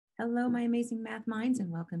Hello, my amazing math minds,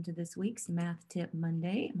 and welcome to this week's Math Tip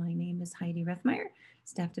Monday. My name is Heidi Rethmeyer,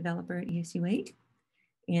 staff developer at ESU 8.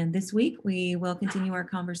 And this week we will continue our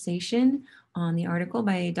conversation on the article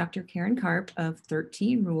by Dr. Karen Karp of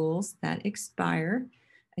 13 Rules That Expire,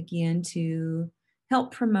 again, to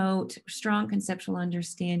help promote strong conceptual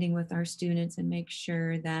understanding with our students and make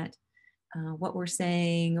sure that what we're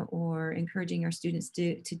saying or encouraging our students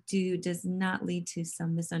to do does not lead to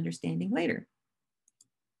some misunderstanding later.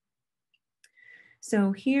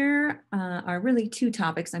 So here are really two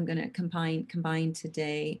topics I'm going to combine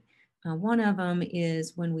today. One of them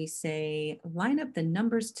is when we say line up the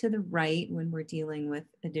numbers to the right when we're dealing with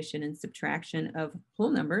addition and subtraction of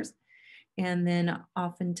whole numbers. And then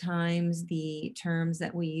oftentimes the terms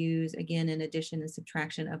that we use again in addition and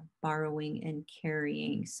subtraction of borrowing and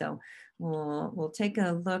carrying. So we'll take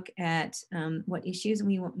a look at what issues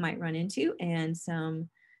we might run into and some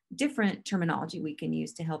different terminology we can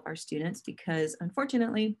use to help our students, because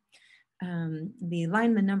unfortunately the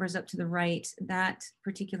line the numbers up to the right, that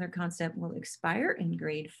particular concept will expire in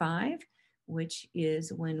grade 5, which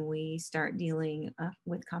is when we start dealing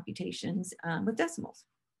with computations with decimals.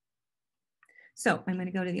 So I'm going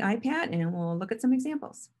to go to the iPad and we'll look at some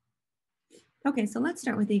examples. Okay, so let's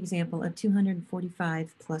start with the example of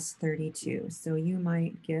 245 plus 32. So you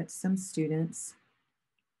might get some students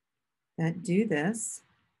that do this,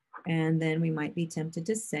 and then we might be tempted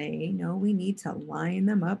to say, no, we need to line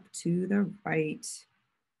them up to the right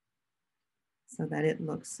so that it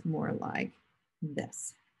looks more like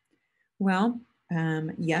this. Well,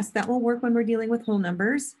 yes, that will work when we're dealing with whole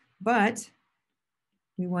numbers, but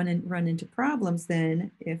we want to run into problems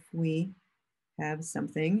then if we have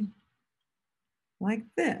something like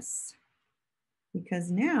this.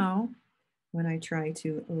 Because now, when I try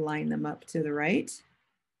to line them up to the right,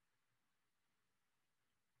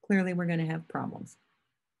 clearly we're going to have problems.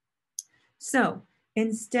 So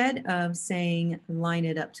instead of saying line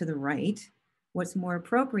it up to the right, what's more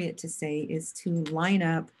appropriate to say is to line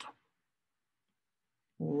up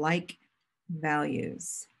like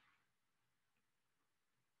values.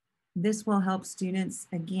 This will help students,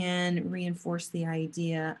 again, reinforce the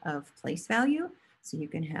idea of place value. So you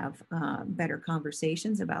can have better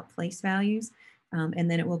conversations about place values.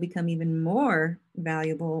 And then it will become even more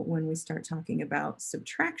valuable when we start talking about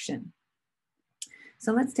subtraction.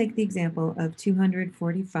 So let's take the example of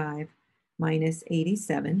 245 minus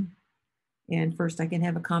 87. And first I can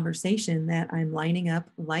have a conversation that I'm lining up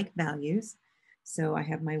like values. So I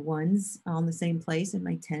have my ones all in the same place and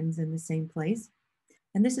my tens in the same place.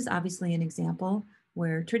 And this is obviously an example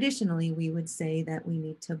where traditionally we would say that we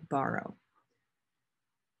need to borrow.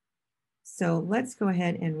 So let's go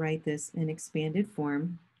ahead and write this in expanded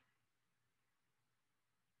form.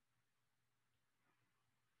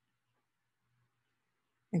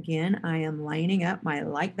 Again, I am lining up my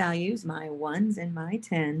like values, my ones and my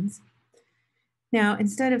tens. Now,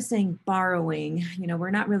 instead of saying borrowing, we're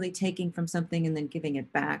not really taking from something and then giving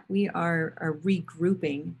it back. We are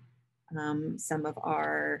regrouping some of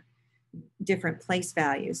our different place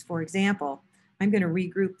values. For example, I'm going to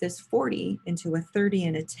regroup this 40 into a 30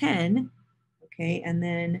 and a 10, okay? And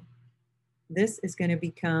then this is going to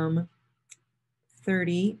become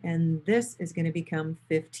 30 and this is going to become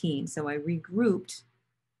 15. So I regrouped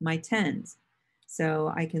my tens.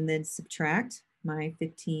 So I can then subtract my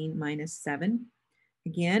 15 minus 7.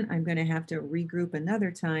 Again, I'm going to have to regroup another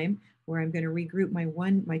time where I'm going to regroup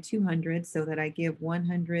my 200 so that I give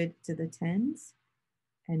 100 to the tens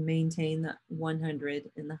and maintain the 100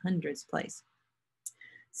 in the hundreds place.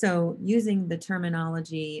 So using the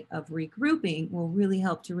terminology of regrouping will really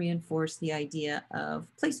help to reinforce the idea of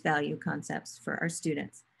place value concepts for our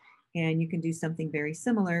students. And you can do something very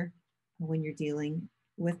similar when you're dealing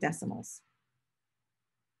with decimals.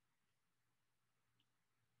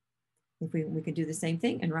 If we could do the same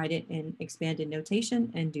thing and write it in expanded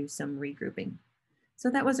notation and do some regrouping. So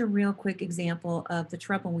that was a real quick example of the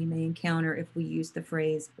trouble we may encounter if we use the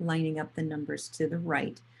phrase lining up the numbers to the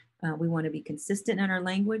right. We want to be consistent in our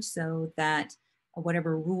language so that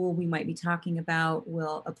whatever rule we might be talking about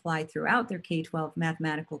will apply throughout their K-12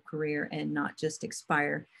 mathematical career and not just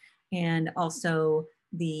expire. And also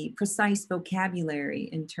the precise vocabulary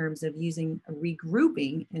in terms of using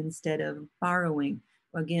regrouping instead of borrowing,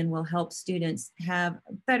 again, will help students have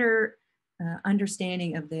a better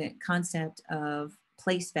understanding of the concept of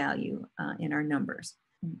place value in our numbers.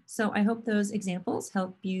 So I hope those examples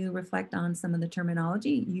help you reflect on some of the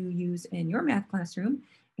terminology you use in your math classroom.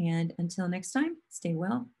 And until next time, stay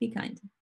well, be kind.